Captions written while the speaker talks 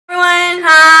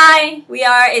We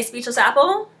are A Speechless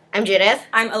Apple. I'm Judith.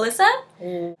 I'm Alyssa.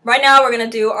 Right now we're going to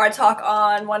do our talk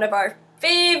on one of our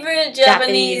favorite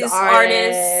Japanese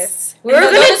artists.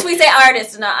 Notice we say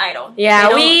artist, not idol. Yeah,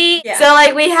 So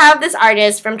like we have this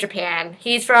artist from Japan.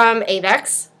 He's from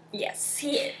Avex. Yes,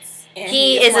 he is. And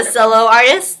he is a solo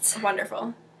artist.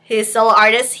 Wonderful. He's a solo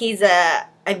artist. He's I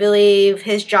believe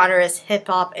his genre is hip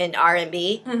hop and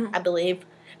R&B, I believe.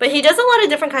 But he does a lot of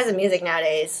different kinds of music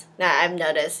nowadays. I've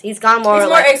noticed. He's gone more. He's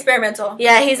more experimental.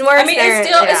 Yeah, he's more. I mean,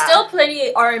 it's still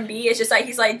pretty R&B. It's just like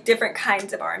he's like different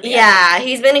kinds of R&B. Yeah,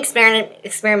 he's been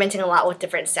experimenting a lot with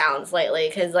different sounds lately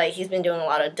because like he's been doing a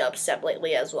lot of dubstep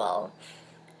lately as well.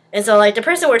 And so like the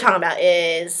person we're talking about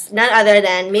is none other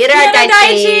than Miura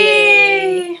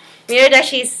Daichi. Miura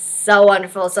Daichi's so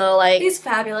wonderful. So like he's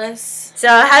fabulous. So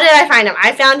how did I find him?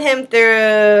 I found him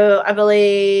through, I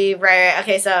believe,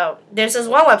 so there's this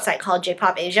one website called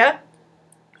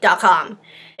jpopasia.com.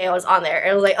 It was on there.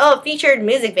 It was like, oh, featured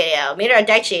music video, Miura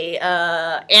Daichi,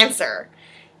 Answer.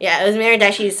 Yeah, it was Miura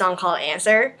Daichi's song called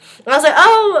Answer. And I was like,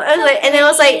 and it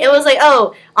was like,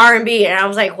 oh, R&B. And I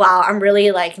was like, wow, I'm really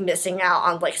like missing out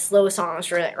on like slow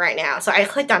songs right now. So I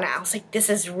clicked on it. I was like, this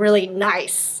is really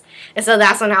nice. And so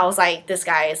that's when I was like, this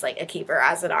guy is like a keeper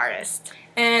as an artist.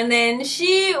 And then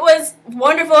she was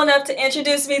wonderful enough to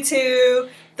introduce me to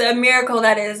the miracle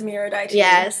that is Miura Daichi.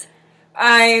 Yes.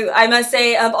 I must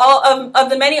say, of all of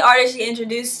the many artists she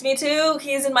introduced me to,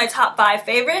 he's in my top 5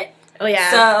 favorite. Oh yeah.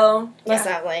 So most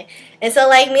definitely. And so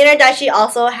like Miura Daichi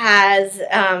also has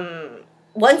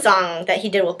one song that he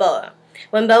did with Boa.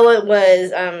 When Boa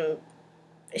was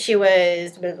she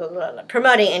was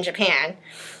promoting in Japan,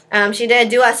 she did a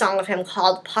duet song with him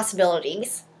called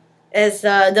Possibilities.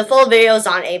 The full video is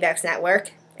on Avex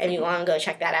Network if you want to go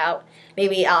check that out.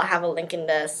 Maybe I'll have a link in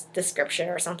the description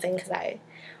or something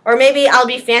or maybe I'll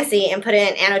be fancy and put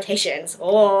it in annotations. Fancy.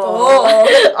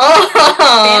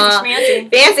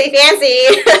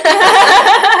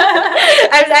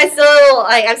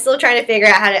 I'm still trying to figure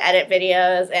out how to edit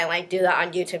videos and like do that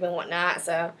on YouTube and whatnot.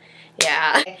 So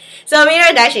yeah. So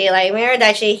Miura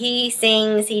Daichi, he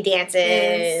sings, he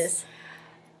dances.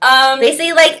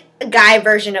 Basically like a guy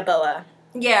version of Boa.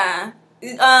 Yeah.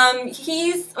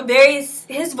 His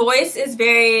voice is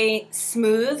very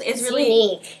smooth. It's really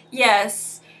unique.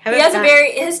 Yes. He has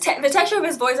the texture of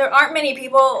his voice. There aren't many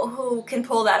people who can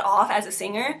pull that off as a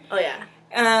singer. Oh yeah.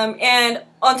 And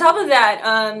on top of that,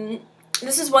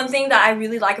 this is one thing that I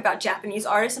really like about Japanese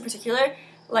artists in particular.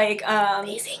 Like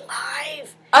they sing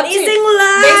live. They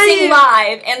sing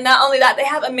live, and not only that, they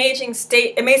have amazing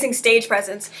stage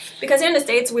presence. Because here in the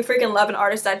States, we freaking love an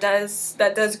artist that does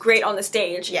great on the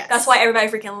stage. Yes. That's why everybody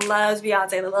freaking loves Beyonce.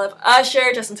 They love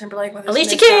Usher, Justin Timberlake, with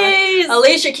Alicia Keys.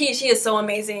 Alicia Keys, she is so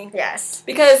amazing. Yes.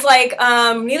 Because like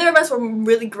neither of us were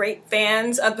really great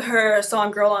fans of her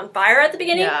song "Girl on Fire" at the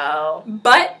beginning. No.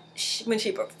 But when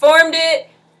she performed it,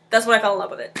 that's when I fell in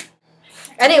love with it.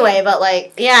 Anyway, but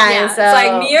like, yeah. And so, it's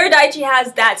like Miura Daichi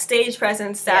has that stage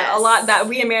presence that that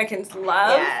we Americans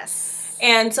love. Yes.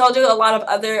 And so I'll do a lot of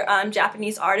other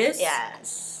Japanese artists.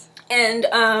 Yes. And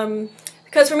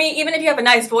because for me, even if you have a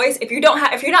nice voice, if you're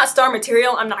not star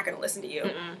material, I'm not gonna listen to you.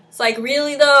 It's like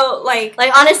really though, like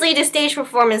honestly, the stage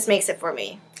performance makes it for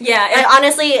me. Yeah. Like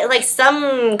honestly, like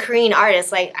some Korean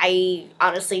artists, like I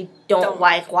honestly don't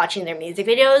like watching their music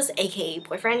videos, aka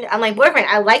Boyfriend. I'm like, Boyfriend,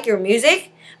 I like your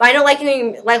music. But I don't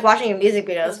like watching your music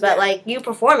videos, but like you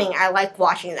performing, I like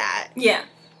watching that. Yeah.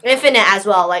 Infinite as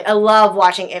well. Like I love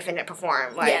watching Infinite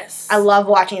perform. Like yes. I love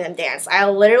watching them dance.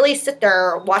 I'll literally sit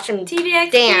there watch them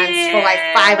dance for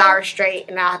like 5 hours straight,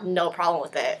 and I have no problem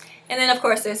with it. And then of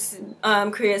course there's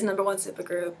Korea's #1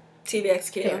 supergroup,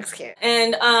 TVXQ. TVXQ.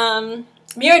 And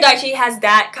Miura Daichi has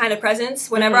that kind of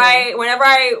presence. Whenever I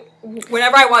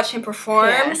watch him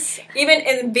perform, even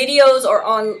in videos or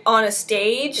on a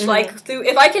stage, like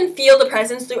if I can feel the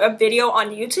presence through a video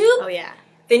on YouTube,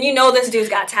 then you know this dude's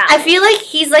got talent. I feel like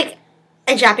he's like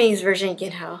a Japanese version of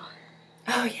Yunho.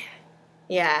 Oh yeah.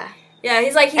 Yeah. Yeah,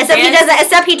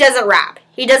 except he doesn't rap.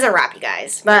 He doesn't rap, you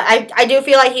guys. But I do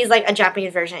feel like he's like a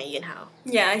Japanese version of Yunho.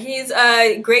 Yeah, he's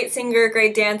a great singer,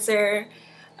 great dancer.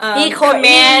 He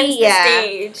commands the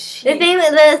stage.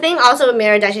 The thing also with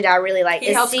Miura Daichi that I really like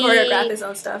he helps choreograph his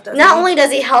own stuff, doesn't not he? only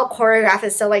does he help choreograph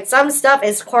his stuff, like some stuff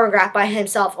is choreographed by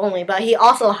himself only, but he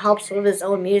also helps with his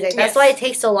own music. That's why it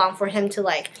takes so long for him to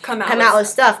like come out with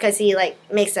stuff, because he like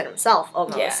makes it himself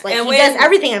almost. Yeah. Like he does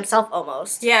everything himself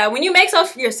almost. Yeah, when you make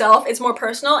stuff yourself, it's more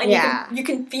personal and you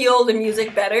can feel the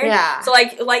music better. Yeah. So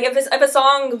like if a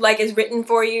song like is written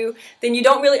for you, then you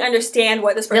don't really understand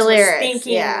what this person was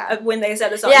thinking when they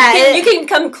said the song. Yeah, you can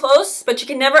come close, but you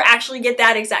can never actually get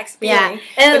that exact feeling.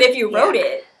 Yeah. But if you wrote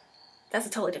it, That's a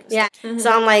totally different Yeah. story.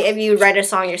 So I'm like, if you write a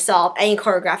song yourself and you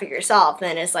choreograph it yourself,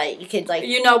 then it's like, you could like...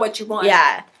 You know what you want.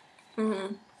 Yeah.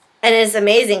 And it's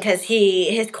amazing because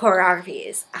his choreography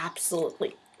is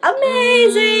absolutely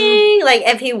amazing. Like,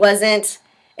 if he wasn't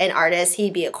an artist,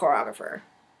 he'd be a choreographer.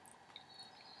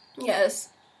 Yes.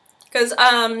 Because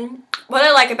what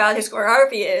I like about his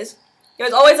choreography is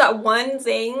there's always that one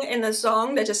thing in the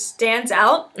song that just stands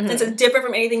out. And it's different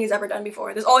from anything he's ever done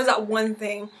before. There's always that one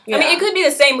thing. Yeah. I mean, it could be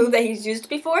the same move that he's used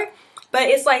before, but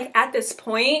it's like at this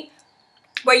point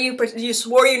where you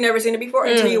swore you'd never seen it before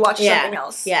until you watch something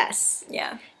else. Yes.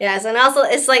 Yeah. Yes, and also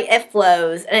it's like it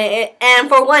flows, and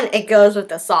for one, it goes with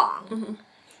the song,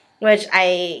 which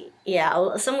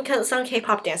some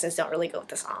K-pop dances don't really go with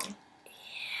the song.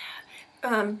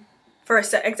 Yeah. For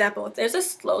example, if there's a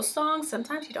slow song,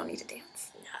 sometimes you don't need to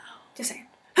dance. No. Just saying.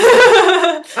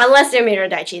 Unless you're Miura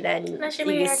Daichi, then. Unless you're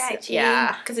Miura Daichi.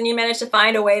 Yeah. Because then you manage to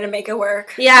find a way to make it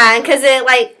work. Yeah, and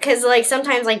because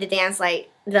sometimes like the dance, like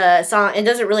the song, it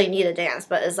doesn't really need a dance,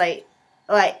 but it's like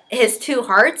his Two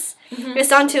Hearts, his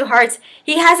song Two Hearts,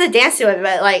 he has a dance to it,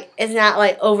 but like it's not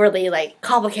like overly like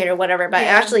complicated or whatever, but it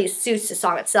actually suits the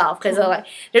song itself because like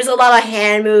there's a lot of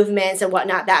hand movements and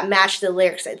whatnot that match the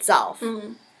lyrics itself.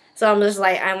 So I'm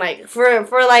like, for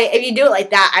like, if you do it like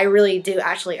that, I really do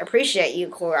actually appreciate you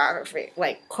choreographing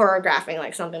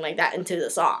like something like that into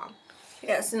the song.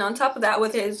 Yes, and on top of that,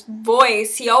 with his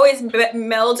voice, he always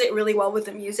melds it really well with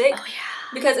the music. Oh,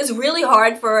 yeah. Because it's really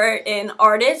hard for an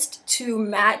artist to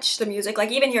match the music.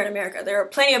 Like, even here in America, there are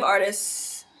plenty of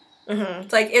artists.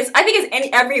 It's like, I think it's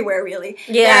everywhere, really.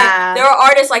 Yeah. There are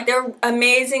artists, like, they're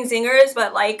amazing singers,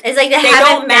 but, like, it's like they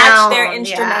don't match their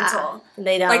instrumental. Yeah.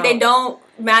 They don't. Like, they don't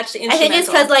match the instrumental. I think it's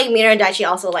because, like, Miura Daichi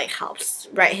also, like, helps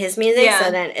write his music,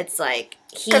 so then it's, like,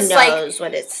 he knows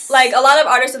what it's... Like, a lot of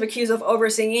artists have accused of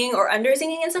over-singing or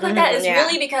under-singing and stuff like that. It's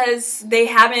really because they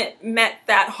haven't met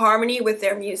that harmony with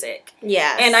their music.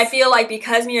 Yes. And I feel like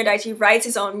because Miura Daichi writes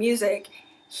his own music,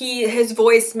 his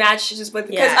voice matches with...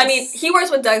 Because, I mean, he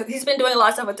works with... He's been doing a lot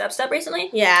of stuff with dubstep recently.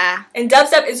 Yeah. And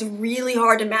dubstep is really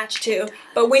hard to match, too.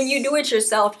 But when you do it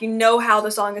yourself, you know how the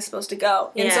song is supposed to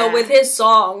go. And so with his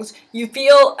songs, you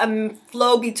feel a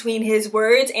flow between his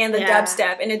words and the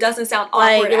dubstep. And it doesn't sound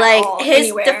awkward at all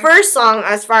anywhere. The first song,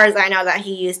 as far as I know, that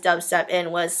he used dubstep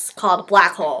in was called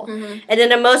Black Hole. And then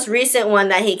the most recent one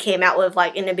that he came out with,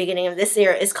 like, in the beginning of this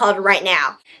year is called Right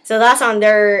Now. So that song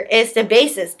there is the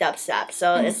bass is dubstep.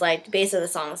 So it's like the base of the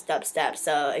song is dubstep.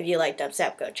 So if you like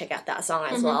dubstep, go check out that song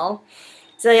as well.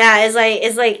 So yeah,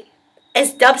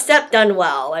 it's dubstep done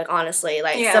well. Like honestly,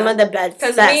 like some of the best.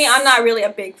 Because me, I'm not really a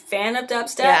big fan of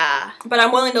dubstep. Yeah. But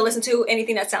I'm willing to listen to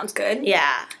anything that sounds good.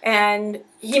 Yeah. And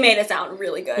he made it sound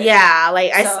really good. Yeah,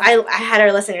 like I had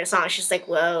her listen to the song. She's like,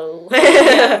 whoa.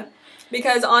 Yeah.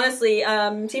 Because honestly,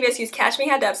 TVSU's Catch Me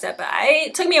had dubstep, but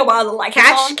it took me a while to like the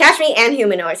song. Catch Me and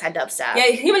Humanoids had dubstep. Yeah,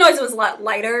 Humanoids was a lot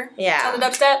lighter on the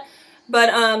dubstep. But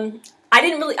I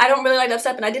don't really like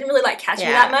dubstep, and I didn't really like Catch Me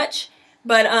that much.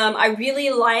 But I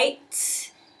really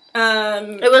liked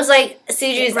it was like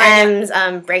Suju's M's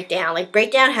Breakdown. Like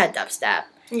Breakdown had dubstep.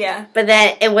 Yeah. But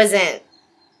then it wasn't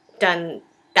done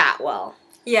that well.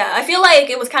 Yeah, I feel like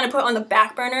it was kind of put on the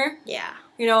back burner. Yeah.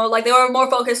 You know, like, they were more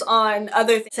focused on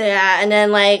other things. So, yeah, and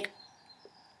then, like,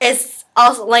 it's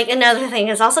also, like, another thing,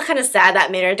 it's also kind of sad that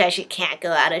Miura Daichi can't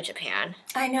go out of Japan.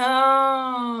 I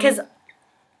know. Because,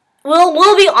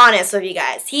 we'll be honest with you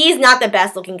guys. He's not the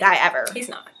best-looking guy ever. He's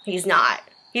not. He's not.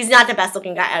 He's not the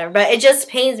best-looking guy ever. But it just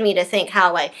pains me to think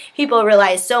how, like, people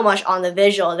rely so much on the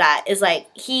visual that is, like,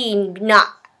 he not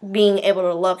being able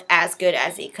to look as good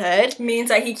as he could. Means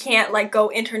that he can't, like, go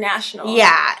international.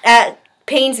 Yeah,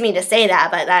 pains me to say that,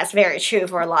 but that's very true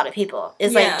for a lot of people.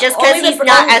 It's like, just because he's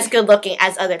not as good looking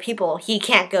as other people, he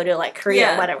can't go to like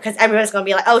Korea or whatever, because everyone's going to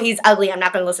be like, oh, he's ugly, I'm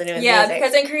not going to listen to his music. Yeah,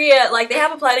 because in Korea, like, they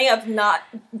have a plenty of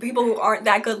people who aren't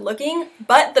that good looking,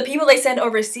 but the people they send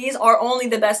overseas are only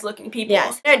the best looking people.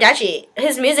 Yes. Daichi,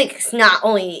 his music is not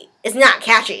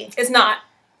catchy. It's not.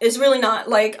 It's really not.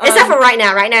 Like, except for Right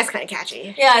Now. Right Now is kind of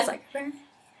catchy. Yeah, it's like...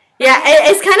 Yeah,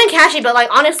 it's kind of catchy, but, like,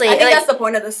 honestly... I think that's the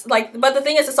point of this. Like, but the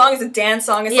thing is, the song is a dance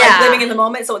song. It's, like, living in the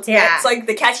moment, so it's like,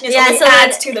 the catchiness only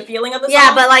adds to the feeling of the song.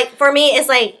 Yeah, but, like, for me, it's,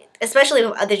 like, especially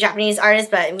with other Japanese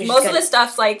artists, but... Most of the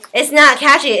stuff's, like... It's not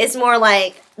catchy. It's more,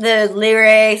 like, the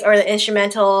lyrics or the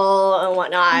instrumental and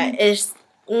whatnot is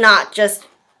not just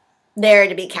there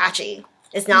to be catchy.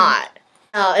 It's not.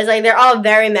 It's, like, they're all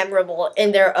very memorable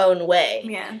in their own way.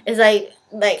 Yeah. It's,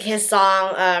 like his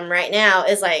song, Right Now,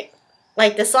 is, like,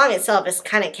 the song itself is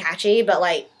kind of catchy, but,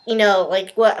 like, you know,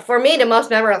 like, what for me the most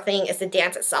memorable thing is the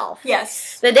dance itself.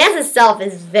 Yes. The dance itself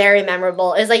is very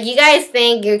memorable. It's like, you guys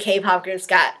think your K-pop groups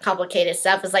got complicated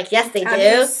stuff. It's like, yes, they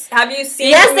do. Have you seen?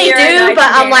 Yes, they do, but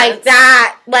I'm like,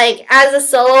 that, like, as a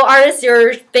solo artist,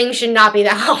 your thing should not be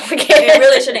that complicated. It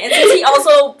really shouldn't. And since he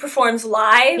also performs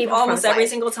live almost every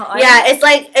single time. Yeah,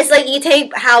 it's like you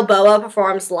take how Boa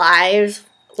performs live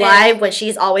when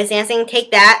she's always dancing, take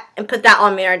that and put that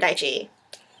on Miura Daichi.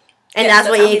 And that's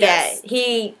what you get.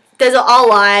 He does it all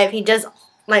live. He does,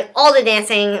 like, all the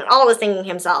dancing, all the singing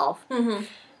himself. Mm-hmm.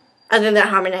 Other than the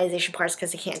harmonization parts,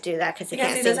 because he can't do that because he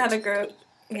can't sing. He doesn't have a group.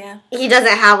 Yeah. He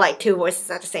doesn't have, like, 2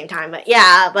 voices at the same time. But,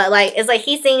 yeah. But, like, it's like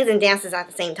he sings and dances at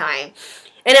the same time.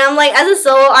 And I'm like, as a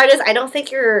solo artist, I don't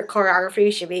think your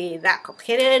choreography should be that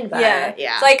complicated. But, yeah.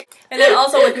 It's like, and then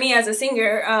also with me as a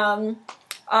singer,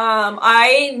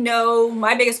 I know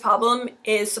my biggest problem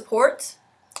is support.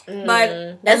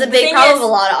 But that's a big problem with a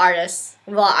lot of artists,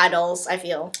 a lot of idols, I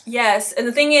feel. Yes, and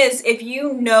the thing is, if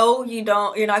you know you're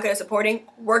not good at supporting,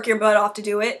 work your butt off to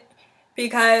do it,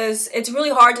 because it's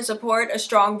really hard to support a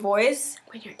strong voice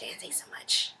when you're dancing so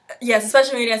much. Yes,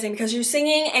 especially when you're dancing, because you're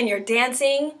singing and you're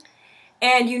dancing,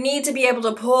 and you need to be able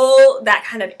to pull that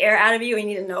kind of air out of you, and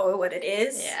you need to know what it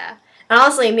is. Yeah. And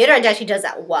honestly, Miura Daichi does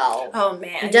that well. Oh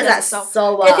man, he does that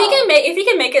so well. If he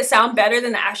can make it sound better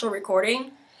than the actual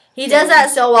recording. He does that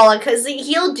so well, because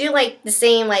he'll do, like, the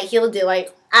same, like, he'll do,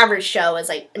 like, average show is,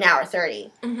 like, an hour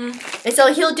 30. Mm-hmm. And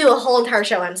so he'll do a whole entire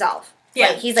show himself. Yeah.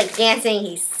 Like, he's, like, dancing,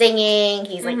 he's singing,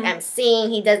 he's, like, emceeing,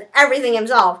 he does everything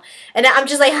himself. And I'm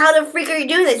just like, how the freak are you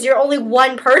doing this? You're only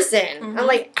one person. Mm-hmm. I'm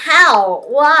like, how?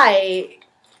 Why?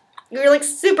 You're, like,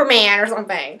 Superman or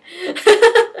something.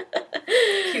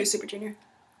 He was Super Junior.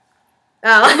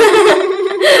 Oh.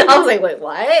 I was like, wait,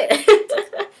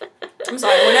 what? I'm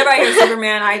sorry. Whenever I hear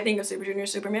Superman, I think of Super Junior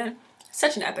Superman.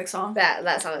 Such an epic song.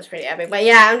 That song is pretty epic. But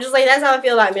yeah, I'm just like, that's how I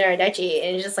feel about Miura Daichi,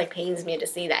 and it just, like, pains me to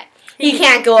see that. He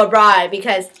can't go abroad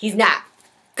because he's not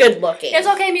good looking. It's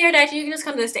okay, Miura Daichi. You can just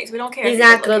come to the States. We don't care. He's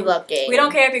not good looking. We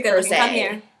don't care if you're good looking. Come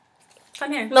here.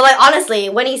 Come here. But, like, honestly,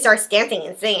 when he starts dancing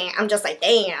and singing, I'm just like,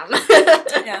 damn.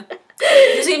 Yeah.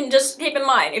 Just keep in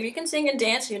mind, if you can sing and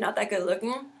dance and you're not that good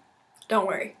looking, don't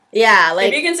worry. Yeah, like,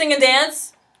 if you can sing and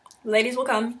dance, ladies will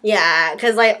come. Yeah,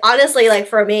 because, like, honestly, like,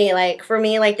 for me, like,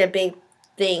 the big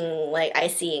thing, like, I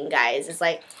see in guys is,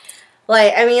 like,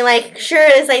 I mean, like, sure,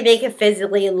 it's, like, they can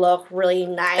physically look really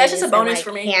nice. That's just a bonus and,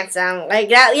 for me. Handsome. Like,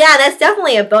 that, yeah, that's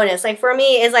definitely a bonus. Like, for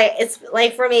me,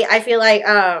 for me, I feel like,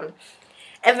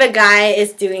 if a guy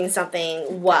is doing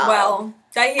something well,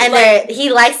 he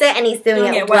likes it and he's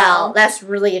doing it well, that's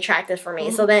really attractive for me.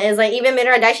 Mm-hmm. So then it's like, even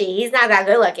Miura Daichi, he's not that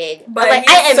good looking, but like,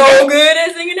 he's so good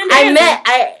at singing and dancing.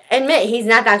 I admit he's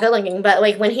not that good looking, but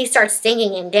like, when he starts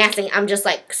singing and dancing, I'm just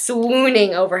like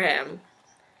swooning over him.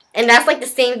 And that's like the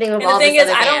same thing with all the things. The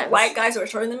thing is, I don't like guys who are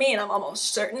shorter than me, and I'm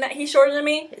almost certain that he's shorter than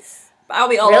me. I'll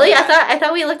be all really? I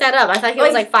thought we looked that up. I thought he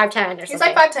was like 5'10" or something. He's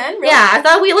like 5'10"? Really? Yeah, I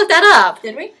thought we looked that up.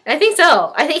 Did we? I think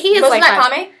so. I think he is. Wasn't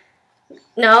that Kame?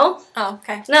 No. Oh,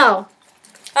 okay. No.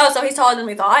 Oh, so he's taller than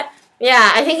we thought?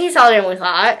 Yeah, I think he's taller than we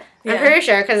thought. Yeah. I'm pretty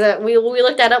sure, because we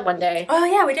looked that up one day. Oh,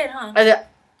 yeah, we did, huh?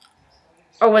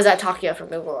 Or was that Takio from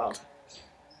Google World?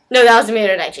 No, that was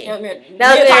Miura Daichi. That was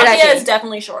Miura Daichi. Takio is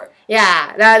definitely short.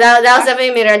 Yeah, that was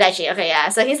definitely Miura Daichi. Okay, yeah.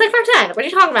 So he's like 5'10". What are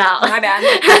you talking about? My bad.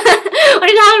 What are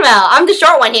you talking about? I'm the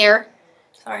short one here.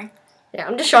 Sorry. Yeah,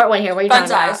 I'm the short one here. What are you talking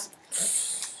about?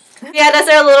 Yeah, that's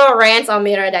our little rant on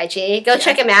Miura Daichi. Go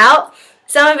check him out.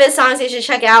 Some of his songs you should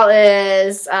check out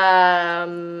is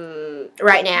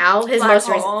Right Now. His most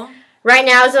recent. Right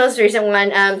Now is the most recent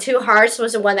one. Two Hearts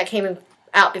was the one that came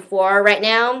out before Right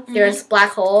Now. Mm-hmm. There's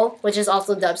Black Hole, which is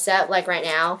also dubstep, like Right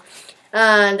Now.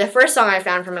 The first song I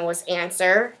found from him was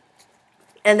Answer.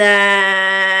 And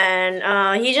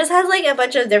then he just has like a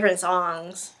bunch of different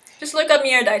songs. Just look up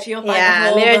Miura Daichi, you'll find the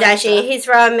whole Miura Daichi. He's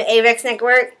from Avex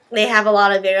Network. They have a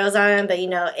lot of videos on him, but you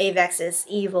know, Avex is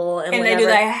evil and whatever. They do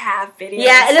that half videos.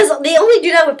 Yeah, they only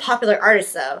do that with popular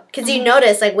artists though. Because you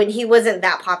notice, like, when he wasn't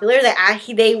that popular,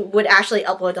 they would actually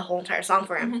upload the whole entire song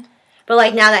for him. Mm-hmm. But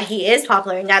like, now that he is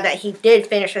popular, now that he did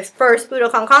finish his first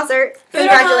Budokan concert,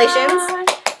 congratulations.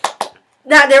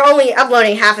 Now they're only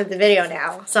uploading half of the video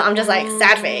now, so I'm just like,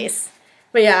 sad face.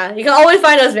 But yeah, you can always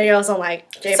find those videos on like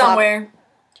J-pop. Somewhere.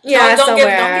 Yeah,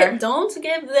 somewhere. Don't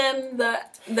give them the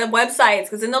websites,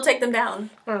 because then they'll take them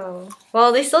down. Oh,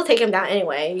 well, they still take them down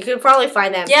anyway. You could probably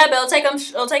find them. Yeah, but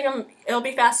it'll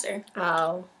be faster.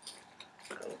 Oh,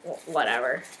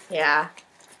 whatever. Yeah.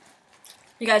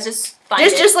 You guys just find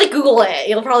it. Just like Google it.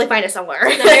 You'll probably find it somewhere.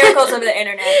 The miracles of the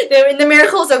internet. The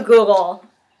miracles of Google.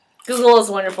 Google is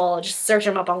wonderful. Just search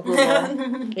them up on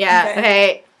Google. Yeah.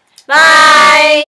 Okay. Bye!